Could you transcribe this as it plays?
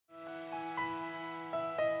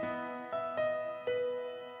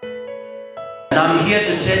I'm here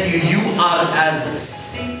to tell you, you are as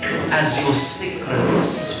sick as your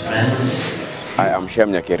secrets, friends. I am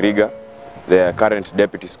Mwakazi, the current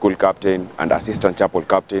deputy school captain and assistant chapel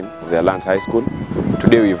captain of the Alliance High School.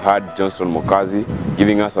 Today we've had Johnson Mwakazi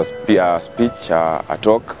giving us a speech, a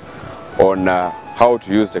talk on how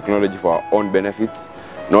to use technology for our own benefits,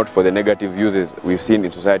 not for the negative uses we've seen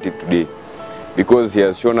in society today. Because he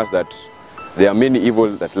has shown us that there are many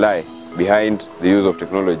evils that lie behind the use of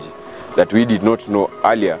technology that we did not know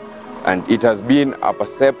earlier, and it has been a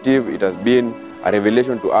perceptive, it has been a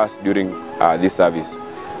revelation to us during this service.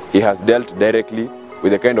 He has dealt directly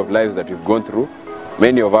with the kind of lives that we've gone through.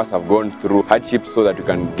 Many of us have gone through hardships so that we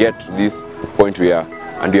can get to this point we are,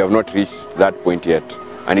 and we have not reached that point yet.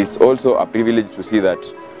 And it's also a privilege to see that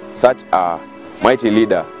such a mighty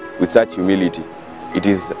leader with such humility, it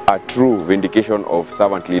is a true vindication of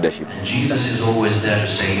servant leadership. And Jesus is always there to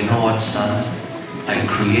say, you know what, son? I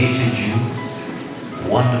created you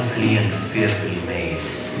wonderfully and fearfully made.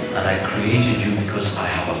 And I created you because I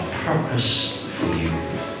have a purpose for you.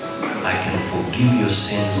 I can forgive your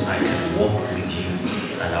sins, I can walk with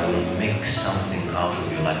you, and I will make something out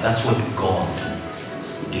of your life. That's what God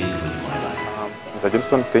did with my life. Mr.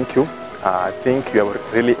 Johnson, thank you. I think you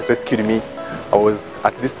have really rescued me. I was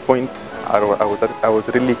at this point, I was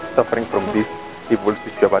really suffering from these evils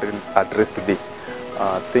which you have addressed today.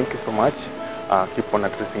 Thank you so much. Keep on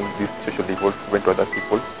addressing these social evils to other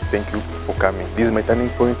people. Thank you for coming. This is my turning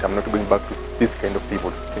point. I'm not going back to this kind of people.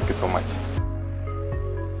 Thank you so much.